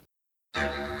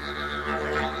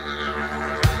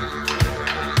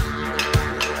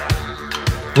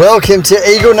Welcome to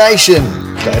Eagle Nation.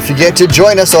 Don't forget to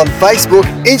join us on Facebook,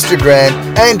 Instagram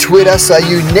and Twitter so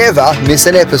you never miss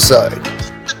an episode.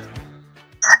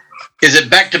 Is it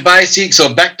back to basics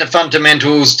or back to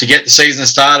fundamentals to get the season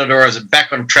started, or is it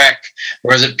back on track,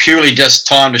 or is it purely just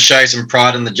time to show some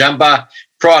pride in the jumper,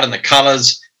 pride in the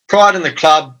colours, pride in the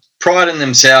club, pride in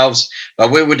themselves?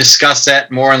 But we will discuss that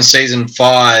more in Season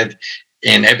 5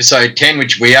 in Episode 10,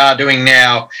 which we are doing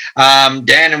now.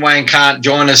 Dan and Wayne can't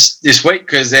join us this week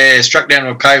because they're struck down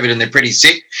with COVID and they're pretty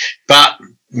sick, but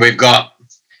we've got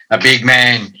a big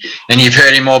man, and you've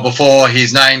heard him all before.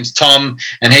 His name's Tom,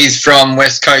 and he's from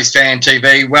West Coast Fan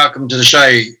TV. Welcome to the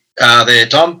show there,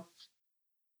 Tom.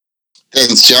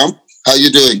 Thanks, Champ. How you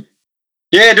doing?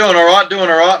 Yeah, doing all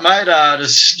right, mate.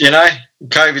 Just,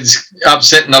 COVID's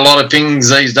upsetting a lot of things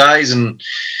these days, and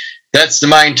that's the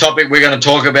main topic we're going to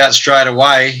talk about straight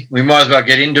away. We might as well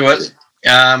get into it.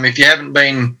 If you've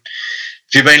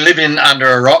been living under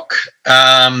a rock,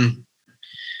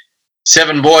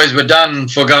 7 boys were done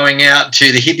for going out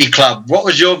to the hippie club. What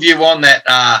was your view on that,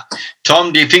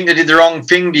 Tom? Do you think they did the wrong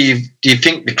thing? Do you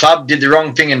think the club did the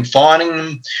wrong thing in fining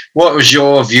them? What was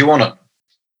your view on it?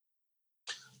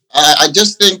 I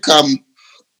just think,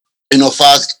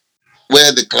 first,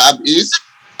 where the club is,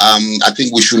 I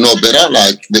think we should know better.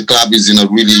 Like, the club is in a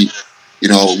really,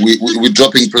 we're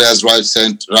dropping players right,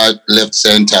 left,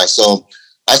 center. So,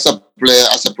 as a player,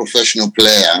 as a professional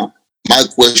player, my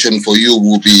question for you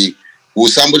will be, will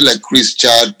somebody like Chris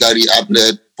Chad, Gary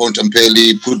Ablett,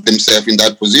 Bontempelli put themselves in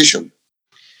that position?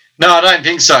 No, I don't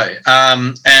think so.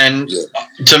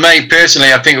 To me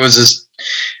personally, I think it was just,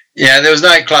 there was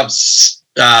no club's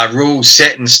rules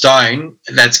set in stone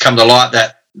that's come to light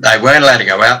that they weren't allowed to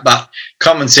go out, but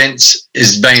common sense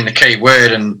has been the key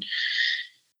word, and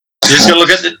you just got to look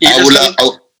at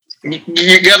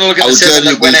you got to look at the 7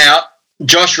 that went out.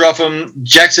 Josh Rotham,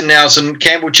 Jackson Nelson,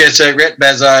 Campbell Chesser, Rhett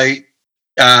Bazzo,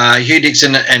 Hugh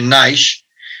Dixon and Naish.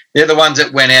 They're the ones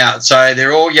that went out. So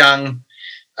they're all young.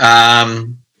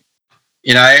 One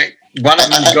of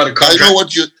them's got a contract.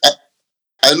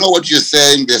 I know what you're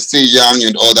saying. They're still young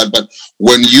and all that, but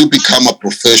when you become a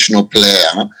professional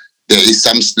player, there is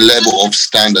some level of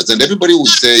standards. And everybody will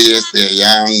say, yes, they're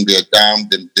young, they're dumb,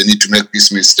 they need to make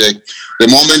this mistake. The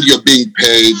moment you're being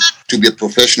paid to be a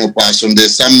professional person,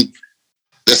 there's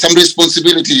some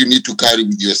responsibility you need to carry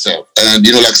with yourself. And,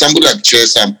 like somebody like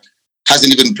Chesa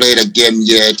hasn't even played a game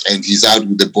yet and he's out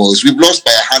with the boys. We've lost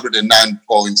by 109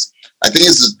 points. I think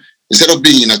instead of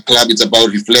being in a club, it's about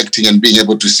reflecting and being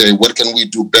able to say, what can we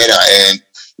do better? And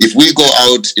if we go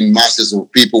out in masses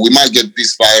of people, we might get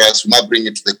this virus, we might bring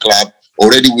it to the club.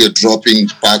 Already we are dropping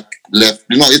back, left.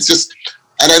 It's just,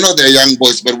 and I know they're young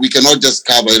boys, but we cannot just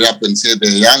cover it up and say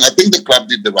they're young. I think the club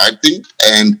did the right thing,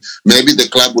 and maybe the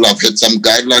club will have had some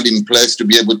guideline in place to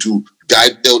be able to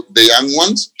guide the young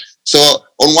ones. So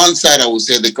on one side, I would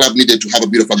say the club needed to have a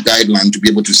bit of a guideline to be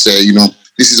able to say,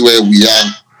 this is where we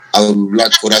are. I would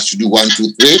like for us to do 1,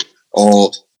 2, 3,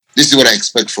 or this is what I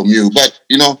expect from you. But,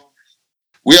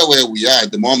 we are where we are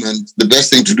at the moment. The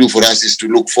best thing to do for us is to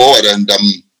look forward and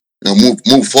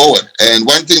move forward. And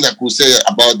one thing that I could say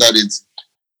about that is,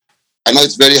 I know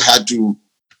it's very hard to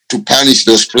punish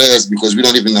those players because we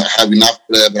don't even have enough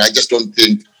players, but I just don't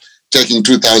think taking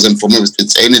 2,000 from them,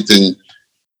 it's anything.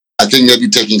 I think maybe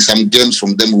taking some games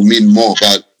from them will mean more.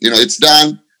 But, it's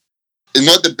done. It's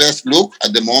not the best look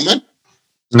at the moment.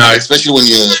 No. Especially when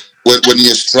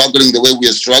you're struggling the way we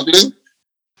are struggling.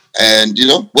 And,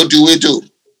 what do we do?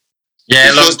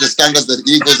 Yeah, look, the standards that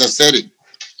Eagles are setting.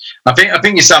 I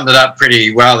think you summed it up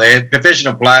pretty well there.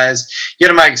 Professional players, you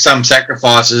got to make some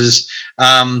sacrifices.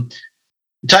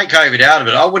 Take COVID out of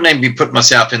it. I wouldn't even be putting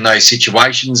myself in those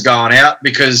situations going out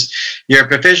because you're a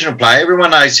professional player.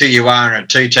 Everyone knows who you are in a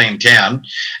 2-team town,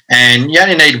 and you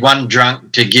only need one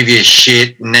drunk to give you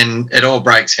shit, and then it all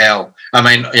breaks hell. I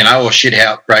mean, or shit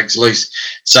how it breaks loose.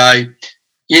 So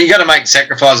you got to make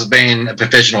sacrifices being a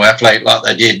professional athlete like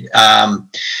they did.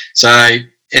 So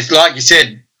it's like you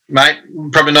said, mate,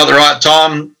 probably not the right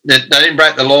time. They didn't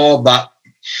break the law, but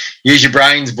use your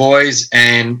brains, boys.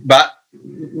 But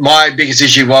my biggest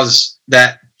issue was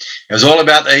that it was all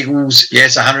about the Eagles.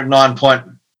 Yes, 109-point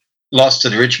loss to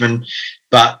the Richmond,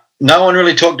 but no one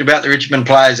really talked about the Richmond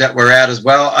players that were out as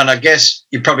well. And I guess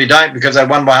you probably don't because they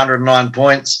won by 109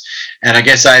 points. And I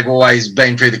guess they've always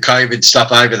been through the COVID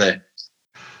stuff over there.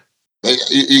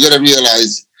 You got to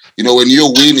realize, when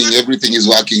you're winning, everything is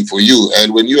working for you.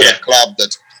 And when you're a club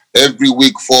that every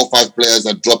week 4 or 5 players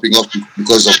are dropping off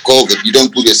because of COVID. You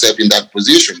don't put yourself in that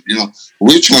position.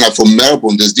 Richmond are from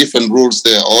Melbourne. There's different rules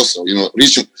there also.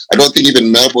 Richmond, I don't think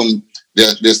even Melbourne,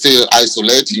 they're still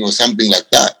isolating or something like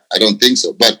that. I don't think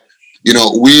so. But,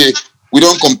 we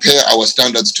don't compare our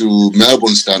standards to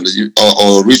Melbourne standards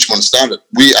or Richmond standard.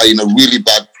 We are in a really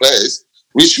bad place.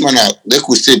 Richmond, they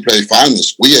could still play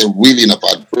finals. We are really in a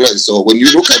bad place. So when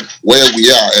you look at where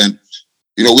we are, and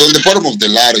we're on the bottom of the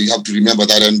ladder, you have to remember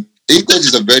that. And Eagles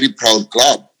is a very proud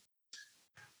club.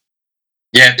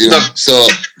 Yeah. So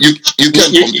you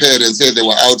can compare and say they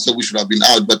were out, so we should have been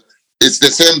out. But it's the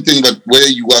same thing. But where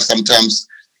you are sometimes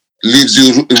leaves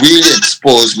you really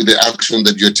exposed with the action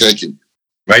that you're taking.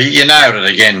 Well, you nailed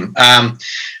it again. I'm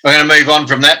going to move on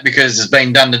from that because it's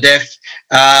been done to death.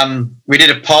 We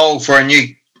did a poll for a new,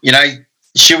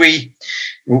 Shuey.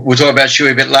 We'll talk about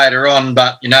Shuey a bit later on,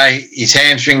 but, his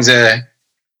hamstrings are,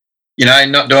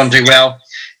 not doing too well.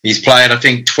 He's played, I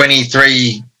think,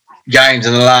 23 games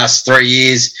in the last 3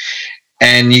 years,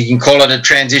 and you can call it a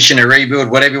transition, a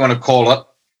rebuild, whatever you want to call it.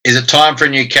 Is it time for a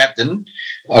new captain?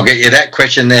 I'll get you that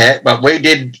question there. But we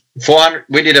did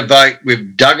a vote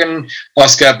with Duggan,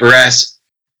 Oscar, Barrass,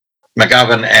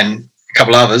 McGovern, and a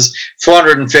couple others.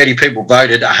 430 people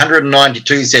voted.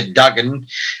 192 said Duggan,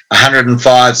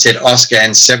 105 said Oscar,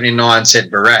 and 79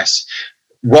 said Barrass.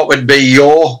 What would be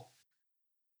your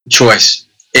choice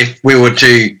if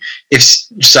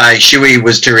say Shuey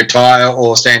was to retire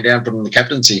or stand down from the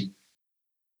captaincy?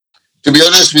 To be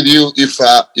honest with you, if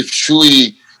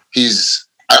Shuey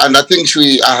and I think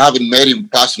Shuey, I haven't met him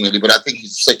personally, but I think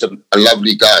he's such a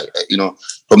lovely guy,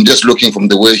 from just looking from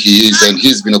the way he is, and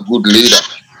he's been a good leader.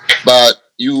 But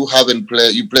you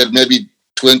played maybe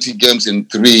 20 games in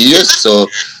 3 years. So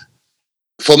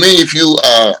for me, if you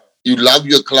love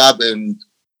your club and,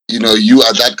 you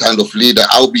are that kind of leader,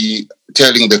 I'll be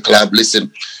telling the club,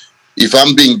 listen, if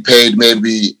I'm being paid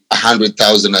maybe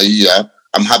 100,000 a year,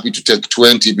 I'm happy to take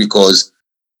 20 because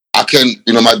I can,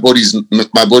 my body's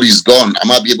gone. I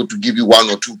might be able to give you 1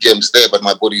 or 2 games there, but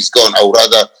my body's gone. I would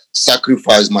rather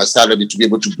sacrifice my salary to be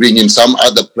able to bring in some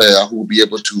other player who will be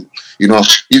able to,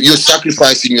 you're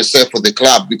sacrificing yourself for the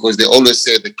club because they always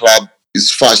say the club is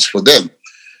first for them.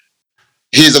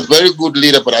 He's a very good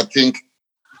leader, but I think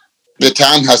the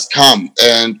time has come.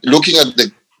 And looking at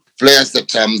the players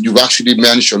that you've actually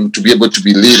mentioned to be able to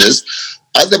be leaders,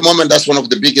 at the moment, that's one of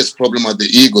the biggest problems at the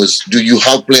Eagles. Do you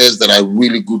have players that are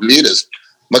really good leaders?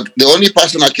 But the only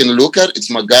person I can look at is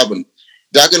McGovern.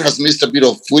 Duggan has missed a bit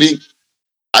of footing.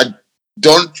 I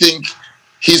don't think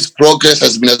his progress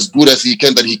has been as good as he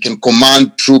can, that he can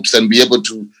command troops and be able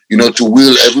to, to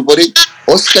wheel everybody.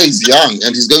 Oscar is young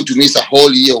and he's going to miss a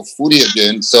whole year of footy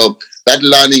again. So that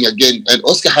learning again, and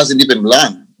Oscar hasn't even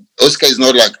learned. Oscar is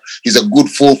not like he's a good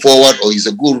full forward or he's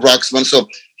a good rucksman. So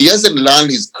he hasn't learned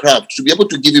his craft. To be able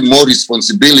to give him more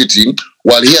responsibility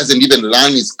while he hasn't even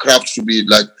learned his craft to be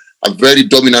like a very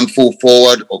dominant full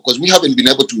forward, because we haven't been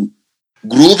able to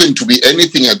groove him to be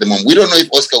anything at the moment. We don't know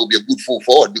if Oscar will be a good full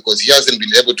forward because he hasn't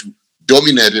been able to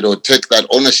dominate it or take that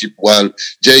ownership while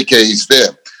JK is there.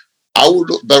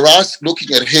 Barrass,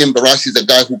 looking at him, Barrass is a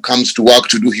guy who comes to work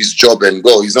to do his job and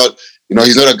go. He's not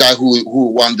a guy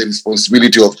who won the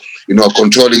responsibility of,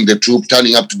 controlling the troop,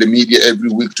 turning up to the media every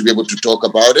week to be able to talk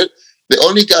about it. The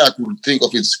only guy I could think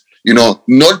of is,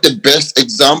 not the best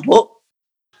example,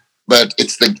 but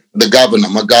it's the governor,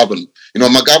 McGovern.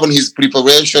 McGovern, his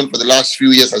preparation for the last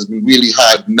few years has been really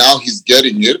hard. Now he's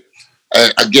getting it.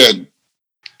 Again,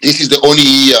 this is the only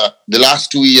year, the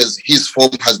last 2 years, his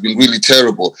form has been really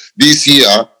terrible. This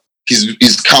year,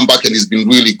 he's come back and he's been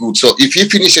really good. So if he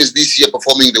finishes this year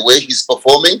performing the way he's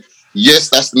performing, yes,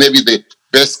 that's maybe the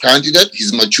best candidate.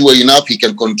 He's mature enough. He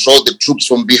can control the troops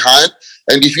from behind.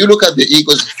 And if you look at the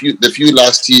Eagles, the few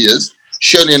last years,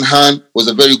 Shanahan was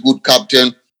a very good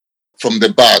captain from the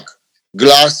back.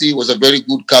 Glassy was a very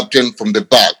good captain from the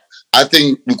back. I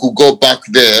think we could go back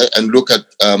there and look at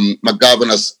McGovern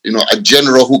as, a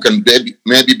general who can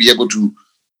maybe be able to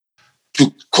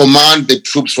command the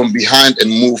troops from behind and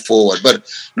move forward.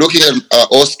 But looking at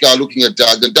Oscar, looking at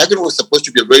Duggan was supposed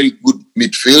to be a very good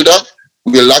midfielder.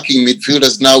 We're lacking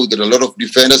midfielders now. We got a lot of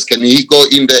defenders. Can he go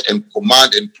in there and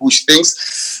command and push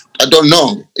things? I don't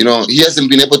know. He hasn't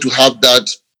been able to have that,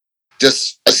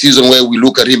 just a season where we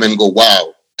look at him and go,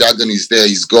 wow, Duggan is there,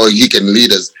 he's going, he can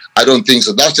lead us. I don't think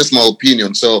so. That's just my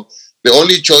opinion. So the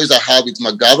only choice I have is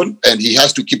McGovern, and he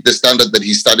has to keep the standard that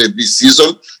he started this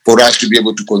season for us to be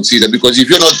able to consider. Because if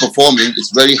you're not performing,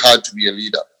 it's very hard to be a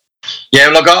leader. Yeah,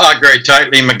 look, I agree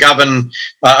totally. McGovern,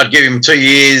 I'd give him 2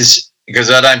 years because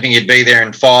I don't think he'd be there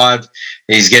in 5.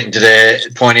 He's getting to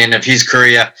the point end of his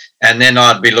career. And then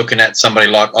I'd be looking at somebody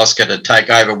like Oscar to take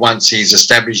over once he's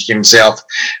established himself,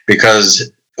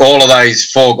 because all of those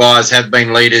four guys have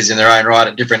been leaders in their own right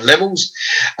at different levels.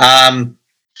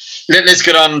 Let's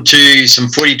get on to some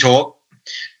footy talk.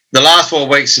 The last 4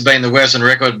 weeks have been the worst on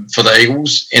record for the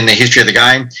Eagles in the history of the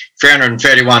game.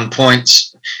 331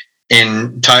 points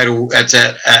in total. That's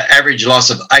an average loss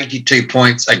of 82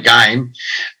 points a game.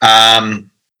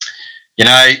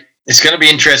 It's going to be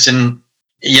interesting.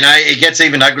 It gets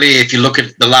even uglier if you look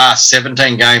at the last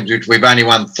 17 games, which we've only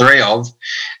won 3 of,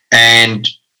 and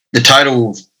the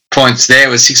total points there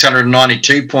was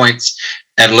 692 points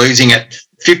and losing at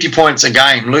 50 points a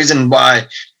game, losing by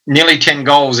nearly 10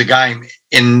 goals a game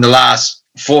in the last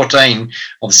 14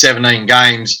 of 17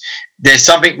 games. There's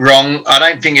something wrong. I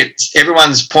don't think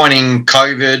everyone's pointing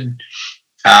COVID,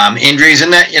 injuries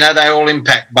and that, they all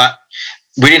impact, but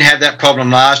we didn't have that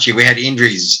problem last year. We had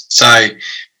injuries. So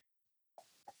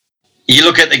you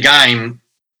look at the game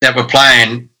that we're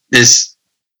playing, it's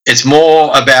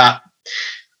more about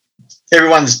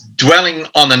everyone's dwelling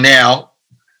on the now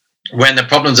when the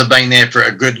problems have been there for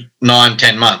a good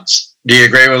 9-10 months. Do you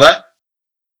agree with that?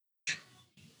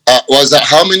 Was that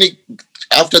how many,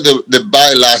 after the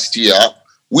bye last year,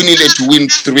 we needed to win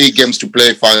 3 games to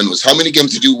play finals. How many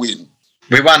games did you win?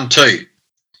 We won 2.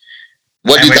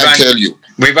 What did that tell you?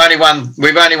 We've only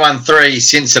won 3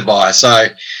 since the bye. So,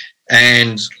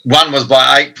 and one was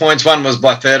by 8 points, one was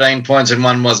by 13 points, and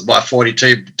one was by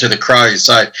 42 to the Crows.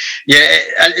 So, yeah,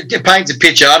 it paints a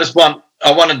picture.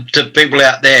 I wanted to people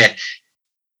out there,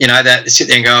 that sit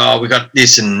there and go, oh, we got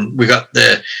this and we got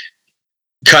the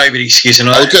COVID excuse and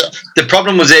all that. The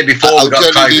problem was there before we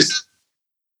got COVID.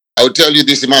 I'll tell you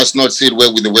this, it must not sit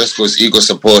well with the West Coast Eagles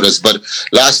supporters, but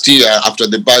last year, after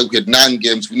the bye, we had 9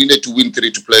 games. We needed to win 3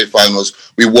 to play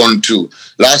finals. We won 2.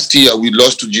 Last year, we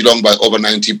lost to Geelong by over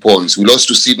 90 points. We lost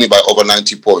to Sydney by over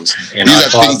 90 points. These are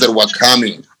things that were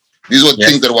coming. These were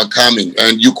things that were coming,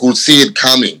 and you could see it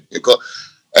coming.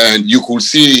 And you could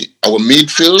see our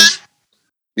midfield.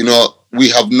 We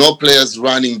have no players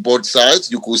running both sides.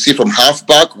 You could see from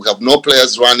halfback, we have no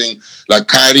players running like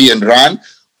carry and run.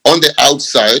 On the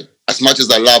outside, as much as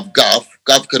I love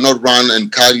Gaff cannot run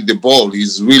and carry the ball.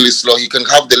 He's really slow. He can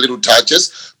have the little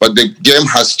touches, but the game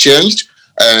has changed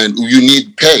and you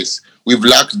need pace. We've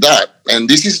lacked that. And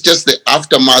this is just the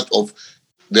aftermath of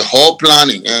the whole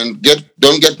planning. And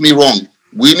don't get me wrong,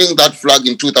 winning that flag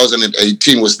in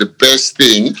 2018 was the best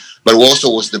thing, but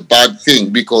also was the bad thing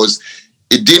because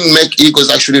it didn't make Eagles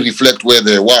actually reflect where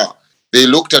they were. They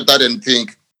looked at that and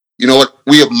think, you know what,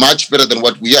 we are much better than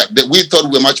what we are. We thought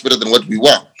we were much better than what we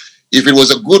were. If it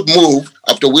was a good move,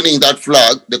 after winning that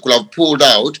flag, they could have pulled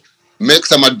out, make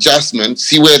some adjustments,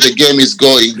 see where the game is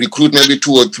going, recruit maybe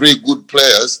 2 or 3 good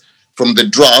players from the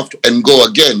draft and go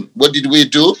again. What did we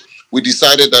do? We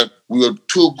decided that we were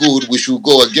too good, we should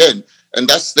go again. And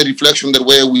that's the reflection that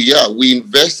where we are. We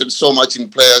invested so much in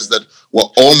players that were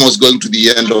almost going to the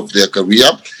end of their career.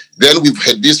 Then we've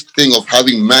had this thing of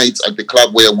having mates at the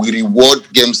club where we reward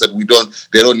games that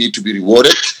they don't need to be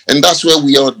rewarded. And that's where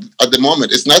we are at the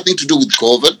moment. It's nothing to do with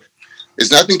COVID.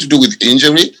 It's nothing to do with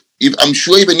injury. I'm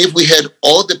sure even if we had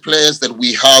all the players that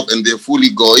we have and they're fully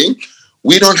going,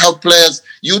 we don't have players.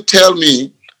 You tell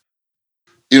me,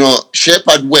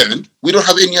 Shepard went. We don't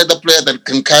have any other player that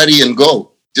can carry and go.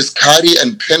 Just carry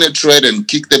and penetrate and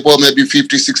kick the ball maybe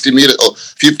 50, 60 meters or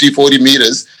 50, 40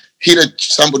 meters, hit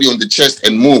somebody on the chest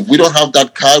and move. We don't have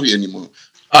that carry anymore.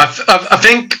 I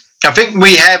think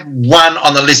we have one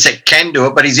on the list that can do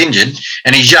it, but he's injured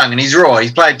and he's young and he's raw.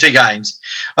 He's played 2 games.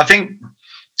 I think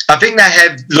they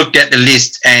have looked at the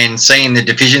list and seen the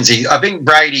deficiencies. I think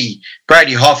Brady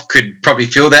Hoff could probably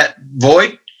fill that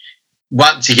void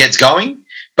once he gets going.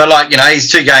 But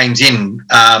he's 2 games in.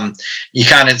 You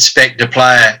can't expect a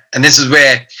player, and this is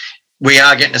where we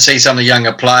are getting to see some of the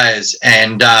younger players.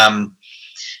 And I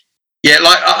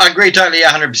agree totally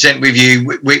 100% with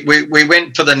you. We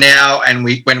went for the now, and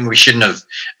when we shouldn't have.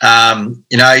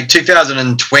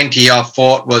 2020 I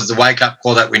thought was the wake up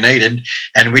call that we needed,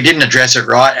 and we didn't address it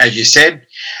right, as you said.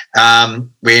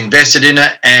 We invested in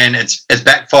it, and it's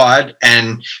backfired.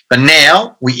 But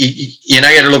now you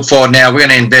got to look forward. Now we're going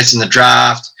to invest in the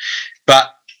draft,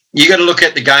 but you got to look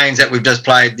at the games that we've just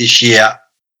played this year.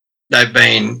 They've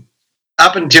been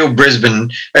up until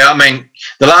Brisbane. I mean,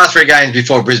 the last 3 games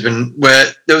before Brisbane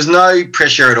there was no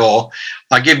pressure at all.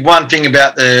 I give one thing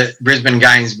about the Brisbane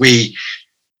games: we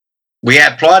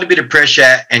applied a bit of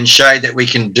pressure and showed that we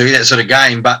can do that sort of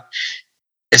game, but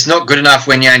it's not good enough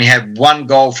when you only have 1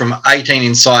 goal from 18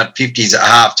 inside 50s at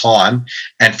half time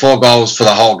and 4 goals for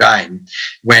the whole game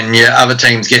when your other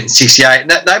team's getting 68.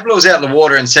 They blew us out of the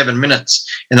water in 7 minutes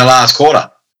in the last quarter.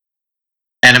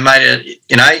 and it made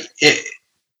it.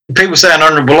 People say an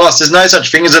honourable loss. There's no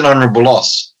such thing as an honourable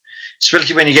loss,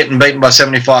 especially when you're getting beaten by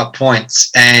 75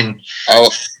 points. And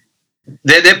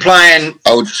they're playing.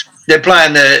 They're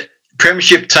playing the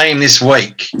Premiership team this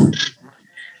week.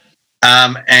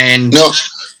 And no.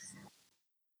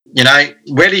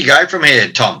 Where do you go from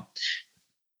here, Tom?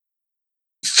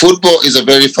 Football is a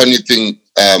very funny thing,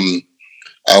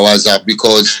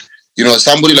 because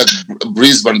somebody like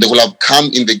Brisbane, they will have come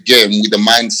in the game with the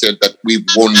mindset that we've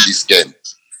won this game.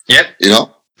 Yep.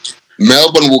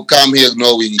 Melbourne will come here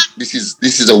knowing this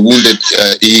is a wounded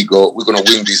ego. We're going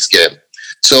to win this game.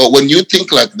 So when you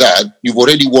think like that, you've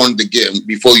already won the game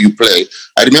before you play.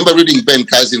 I remember reading Ben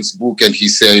Cousins' book, and he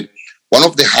said one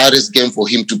of the hardest games for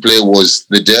him to play was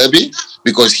the Derby,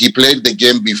 because he played the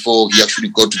game before he actually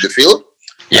got to the field.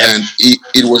 Yeah. And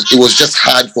it was just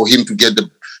hard for him to get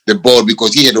the ball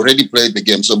because he had already played the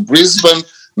game. So Brisbane,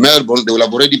 Melbourne, they will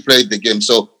have already played the game.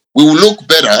 So we will look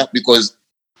better because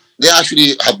they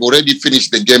actually have already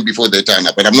finished the game before they turn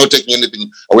up. And I'm not taking anything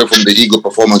away from the ego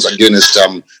performance against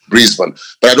Brisbane.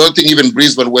 But I don't think even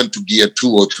Brisbane went to gear 2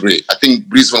 or 3. I think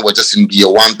Brisbane was just in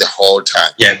gear 1 the whole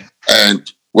time. Yeah.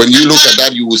 And when you look at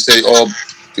that, you will say,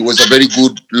 it was a very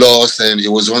good loss and it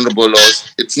was an honorable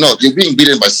loss. It's not. You're being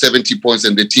beaten by 70 points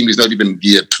and the team is not even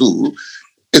gear 2.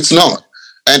 It's not.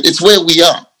 And it's where we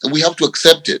are. And we have to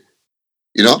accept it.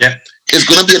 Yeah. It's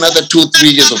going to be another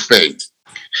 2-3 years of pain.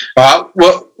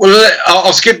 Well,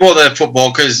 I'll skip all the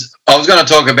football because I was going to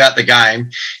talk about the game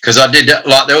because I did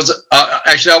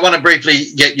actually, I want to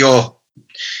briefly get your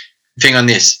thing on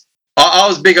this. I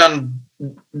was big on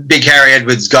Big Harry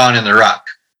Edwards going in the ruck.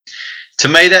 To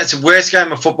me, that's the worst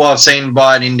game of football I've seen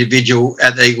by an individual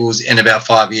at the Eagles in about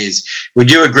 5 years.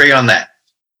 Would you agree on that?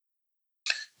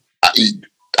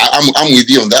 I'm with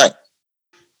you on that.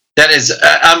 That is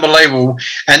unbelievable.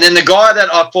 And then the guy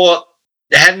that I thought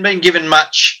hadn't been given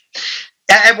much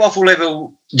at waffle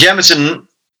level, Jamison,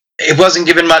 it wasn't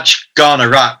given much going a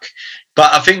ruck.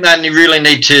 But I think they really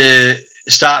need to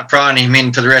start throwing him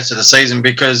in for the rest of the season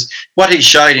because what he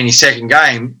showed in his second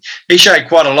game, he showed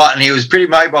quite a lot and he was pretty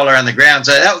mobile around the ground.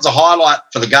 So that was a highlight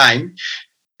for the game.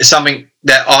 It's something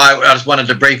that I just wanted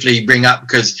to briefly bring up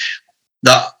because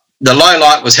the low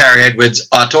light was Harry Edwards.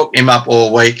 I talked him up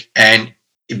all week and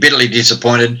bitterly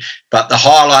disappointed. But the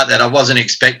highlight that I wasn't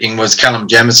expecting was Callum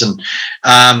Jamison.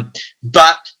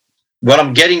 But what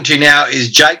I'm getting to now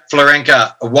is Jake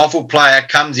Florenka, a waffle player,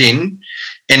 comes in.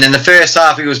 And in the first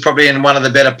half, he was probably in one of the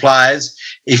better players.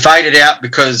 He faded out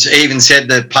because he even said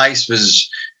the pace was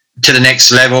to the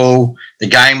next level. The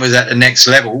game was at the next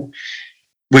level.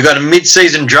 We got a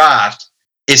mid-season draft.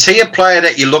 Is he a player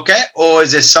that you look at, or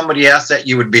is there somebody else that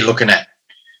you would be looking at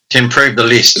to improve the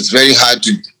list? It's very hard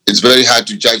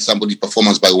to judge somebody's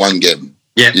performance by one game.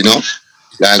 Yeah,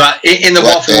 but in the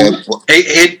waffle,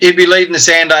 he'd be leading the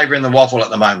Sandover in the waffle at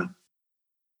the moment.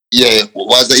 Yeah,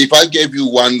 if I gave you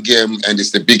one game and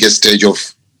it's the biggest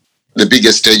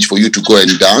stage for you to go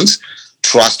and dance,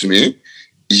 trust me,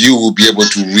 you will be able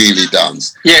to really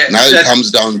dance. Yeah. Now it comes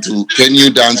down to, can you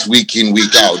dance week in,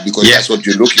 week out? Because that's what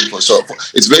you're looking for. So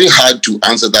it's very hard to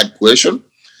answer that question.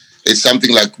 It's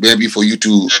something like maybe for you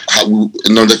to have,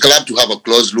 the club to have a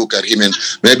close look at him and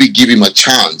maybe give him a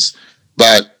chance.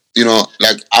 But,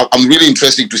 I'm really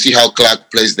interested to see how Clark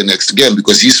plays the next game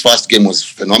because his first game was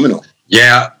phenomenal.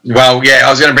 Yeah, I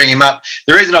was going to bring him up.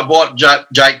 The reason I bought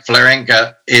Jake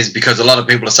Florenka is because a lot of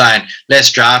people are saying, let's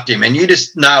draft him. And you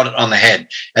just nailed it on the head.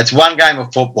 It's one game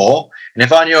of football. And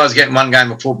if I knew I was getting one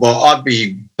game of football, I'd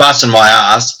be busting my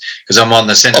ass because I'm on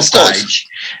the centre stage.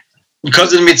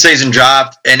 Because of the mid-season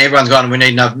draft and everyone's gone, we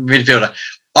need another midfielder.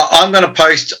 I'm going to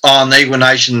post on the Eagle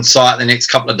Nation site the next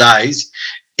couple of days.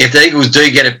 If the Eagles do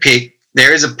get a pick,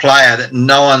 there is a player that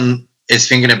no one is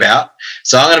thinking about.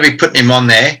 So I'm going to be putting him on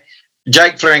there.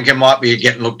 Jake Florenka might be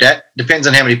getting looked at. Depends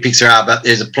on how many picks there are, but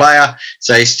there's a player.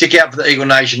 So stick out for the Eagle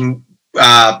Nation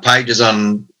pages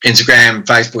on Instagram,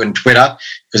 Facebook and Twitter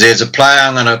because there's a player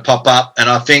I'm going to pop up and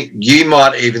I think you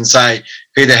might even say,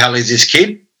 who the hell is this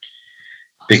kid?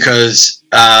 Because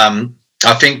I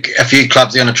think a few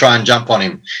clubs are going to try and jump on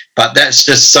him. But that's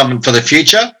just something for the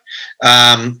future.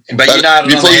 But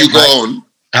before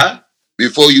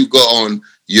you go on,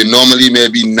 you're normally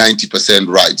maybe 90%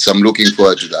 right. So I'm looking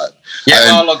forward to that.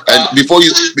 Yeah, and before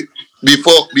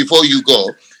you go,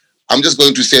 I'm just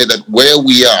going to say that where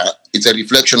we are, it's a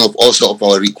reflection of also of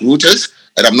our recruiters.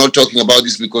 And I'm not talking about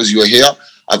this because you're here.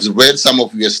 I've read some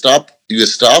of your stuff.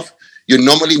 You're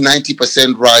normally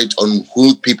 90% right on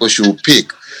who people should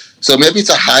pick. So maybe it's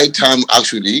a high time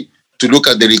actually to look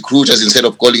at the recruiters instead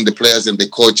of calling the players and the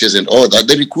coaches and all that.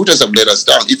 The recruiters have let us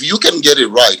down. If you can get it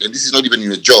right, and this is not even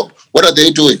your job, what are they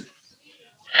doing?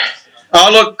 Oh,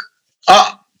 look,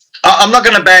 I'm not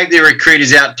going to bag the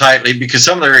recruiters out totally because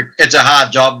it's a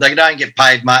hard job. They don't get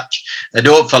paid much. They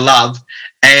do it for love.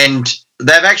 And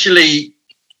they've actually,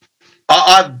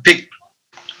 I've picked,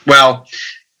 well,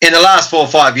 in the last 4 or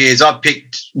 5 years, I've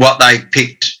picked what they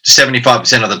picked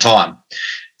 75% of the time.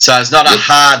 So it's not a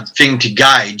hard thing to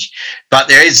gauge, but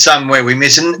there is somewhere we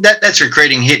miss, and that's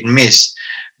recruiting hit and miss.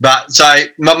 But so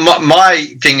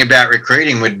my thing about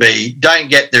recruiting would be don't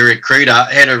get the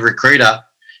head of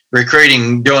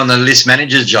recruiting doing the list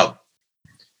manager's job.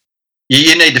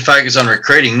 You need to focus on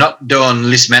recruiting, not doing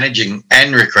list managing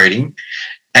and recruiting.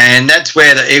 And that's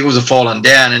where the Eagles have fallen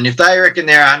down. And if they reckon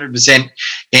they're 100%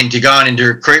 into going into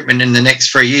recruitment in the next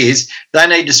 3 years, they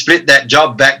need to split that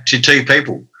job back to 2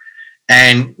 people.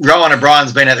 And Rowan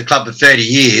O'Brien's been at the club for 30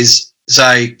 years,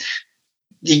 so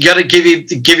you got to give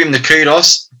him the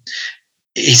kudos.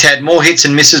 He's had more hits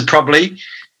and misses probably,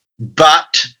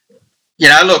 but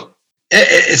look,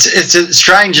 it's a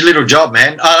strange little job,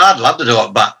 man. I'd love to do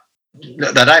it, but they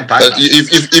don't pay. But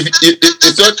if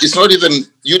it's not even,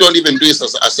 you don't even do this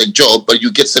as a job, but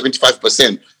you get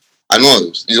 75%. I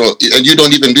know, and you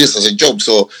don't even do this as a job.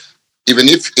 So even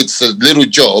if it's a little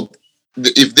job,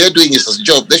 if they're doing this as a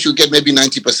job, they should get maybe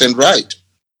 90% right.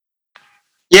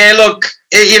 Yeah, look,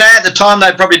 at the time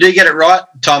they probably do get it right,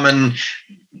 Tom, and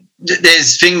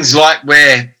there's things like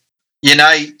where,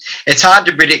 it's hard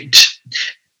to predict.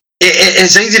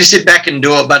 It's easy to sit back and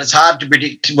do it, but it's hard to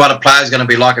predict what a player's going to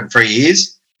be like in 3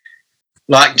 years.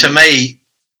 Like, to me,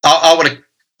 I would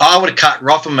have cut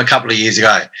Rotham a couple of years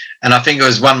ago, and I think it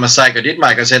was one mistake I did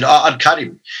make. I said I'd cut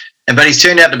him, but he's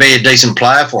turned out to be a decent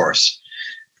player for us.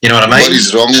 You know what I mean? What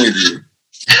is wrong with you?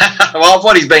 Well,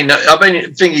 I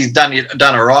think he's done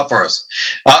all right for us.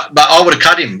 But I would have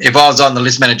cut him if I was on the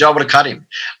list manager. I would have cut him.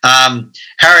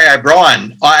 Harry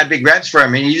O'Brien, I had big raps for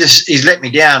him, and he's let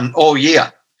me down all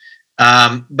year.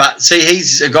 But see,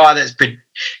 he's a guy that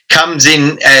comes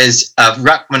in as a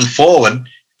ruckman forward,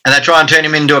 and they try and turn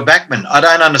him into a backman. I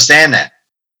don't understand that.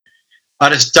 I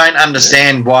just don't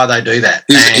understand why they do that.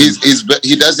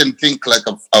 He doesn't think like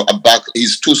a back.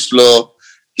 He's too slow.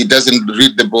 He doesn't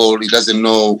read the ball. He doesn't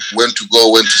know when to go,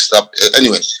 when to stop.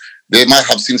 Anyway, they might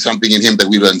have seen something in him that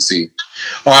we don't see.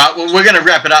 All right, well, we're going to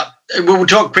wrap it up. We'll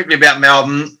talk quickly about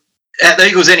Melbourne. Are the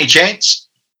Eagles any chance?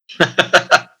 Or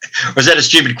is that a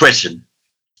stupid question?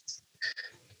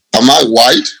 Am I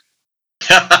white?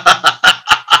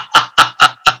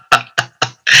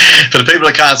 For the people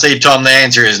that can't see Tom, the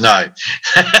answer is no.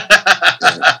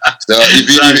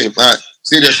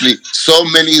 Seriously, so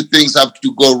many things have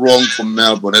to go wrong for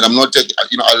Melbourne. And I'm not taking,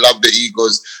 I love the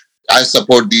Eagles. I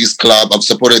support this club. I've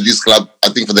supported this club, I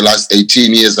think, for the last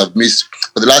 18 years. I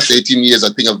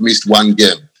think I've missed one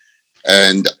game.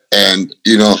 And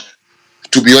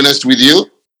to be honest with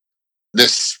you,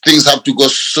 things have to go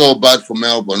so bad for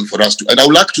Melbourne for us to, and I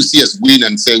would like to see us win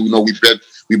and say, we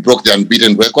broke the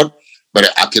unbeaten record.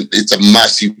 But it's a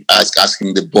massive ask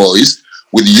asking the boys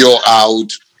with Yo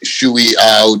out, Shuey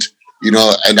out,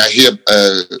 and I hear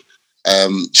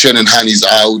Shannon Haney's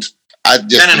out. I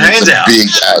just Shannon think it's a out. big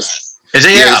ask. Is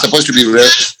he out? It's supposed to be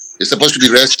It's supposed to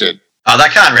be rested. Oh, they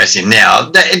can't rest him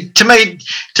now. To me,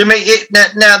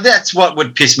 now that's what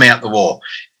would piss me up the wall.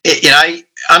 I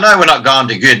know we're not going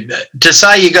too good, but to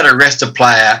say you got to rest a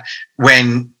player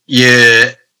when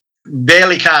you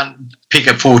barely can't pick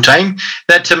a full team,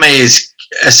 that to me is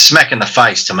a smack in the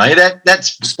face. To me,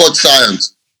 that's sports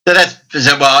science.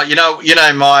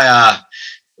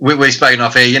 We've spoken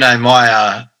off here.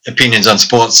 My opinions on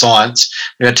sports science.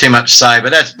 We've got too much to say, but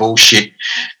that's bullshit.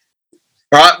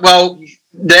 All right. Well,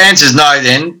 the answer is no.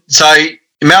 Then, so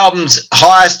Melbourne's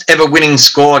highest ever winning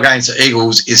score against the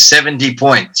Eagles is 70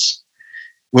 points.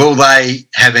 Will they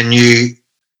have a new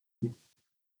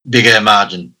bigger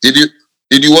margin? Did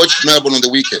you watch Melbourne on the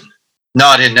weekend? No,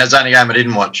 I didn't. That's the only game I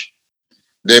didn't watch.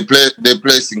 They play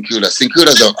St Kilda. St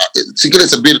Kilda's they're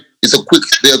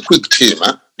a quick team,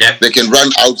 huh? Yeah. They can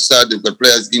run outside, they've got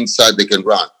players inside, they can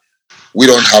run. We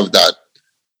don't have that.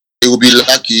 It would be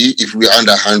lucky if we're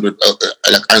under 100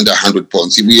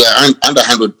 points. If we are under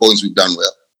 100 points, we've done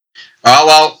well. Oh,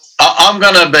 well, I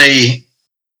don't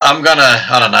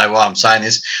know why I'm saying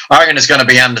this. I reckon it's going to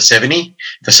be under 70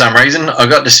 for some reason. I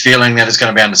got this feeling that it's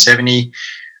going to be under 70.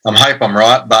 I hope I'm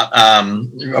right, but I'm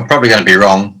probably going to be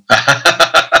wrong.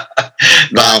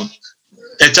 Now,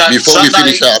 it's on before Sunday, we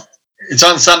finish up, it's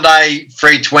on Sunday,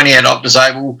 3:20 at Optus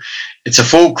Oval. It's a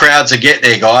full crowd, so get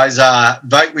there, guys.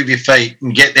 Vote with your feet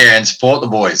and get there and support the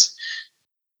boys.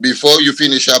 before you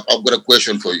finish up, I've got a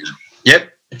question for you.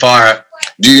 Yep, fire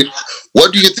it.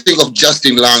 What do you think of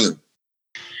Justin Langer?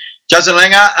 Justin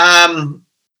Langer,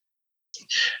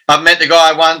 I've met the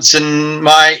guy once, and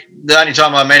the only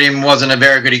time I met him wasn't a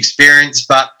very good experience,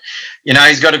 but you know,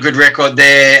 he's got a good record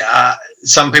there.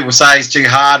 Some people say he's too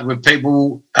hard with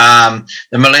people. The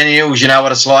millennials, you know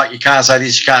what it's like. You can't say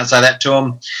this, you can't say that to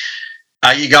them.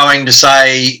 Are you going to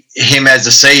say him as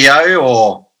the CEO,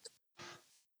 or?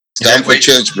 It's time for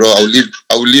change, bro.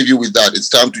 I will leave you with that. It's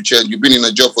time to change. You've been in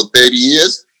a job for 30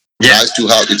 years. Yeah. Nice to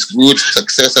have. It's good.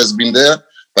 Success has been there,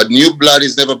 but new blood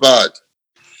is never bad.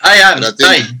 Hey,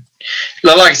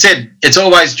 like I said, it's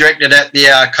always directed at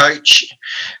the coach.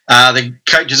 The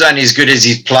coach is only as good as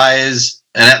his players,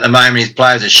 and at the moment his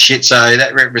players are shit, so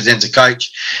that represents a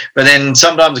coach. But then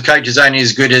sometimes the coach is only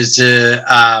as good as the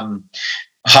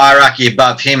hierarchy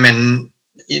above him, and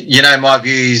you know my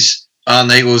views on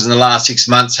the Eagles in the last 6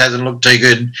 months hasn't looked too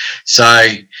good. So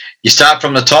you start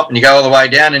from the top and you go all the way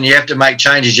down, and you have to make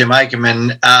changes. You make them,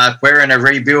 and if we're in a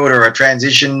rebuild or a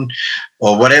transition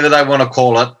or whatever they want to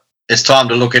call it, it's time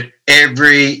to look at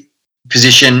every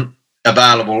position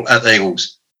available at the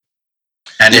Eagles.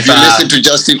 And if you listen to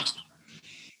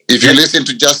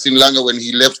Justin Langer when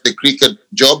he left the cricket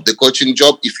job, the coaching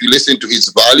job, if you listen to his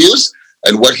values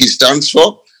and what he stands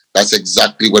for, that's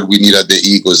exactly what we need at the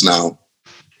Eagles now.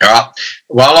 All right.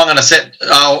 Well,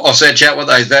 I'll search out what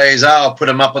those values are. I'll put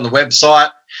them up on the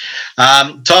website.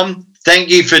 Tom, thank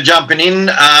you for jumping in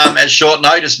at short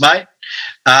notice, mate.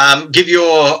 Give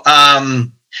your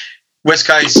West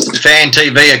Coast Fan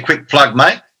TV a quick plug,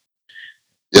 mate.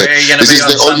 Yeah. Where are you going to be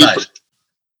on Sunday?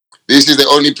 This is the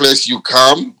only place you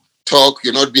come, talk.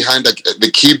 You're not behind the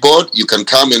keyboard. You can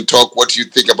come and talk what you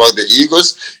think about the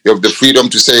Eagles. You have the freedom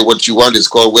to say what you want. It's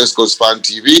called West Coast Fan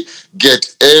TV.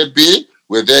 Get AB.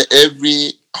 We're there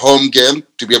every home game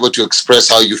to be able to express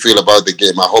how you feel about the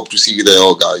game. I hope to see you there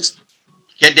all, guys.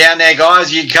 Get down there,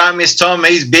 guys. You can't miss Tom.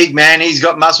 He's big, man. He's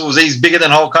got muscles. He's bigger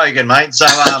than Hulk Hogan, mate. So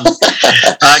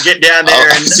get down there.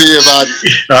 And see you, bud.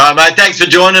 All right, mate. Thanks for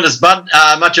joining us, bud.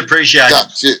 Much appreciated.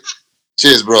 Yeah,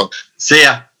 cheers, bro. See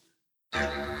ya.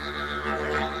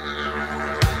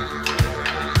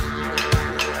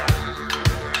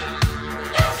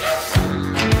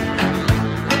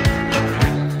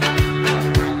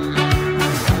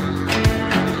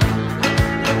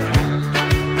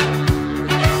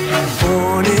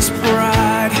 Born is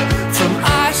pride from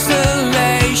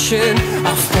isolation,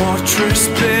 a fortress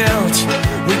built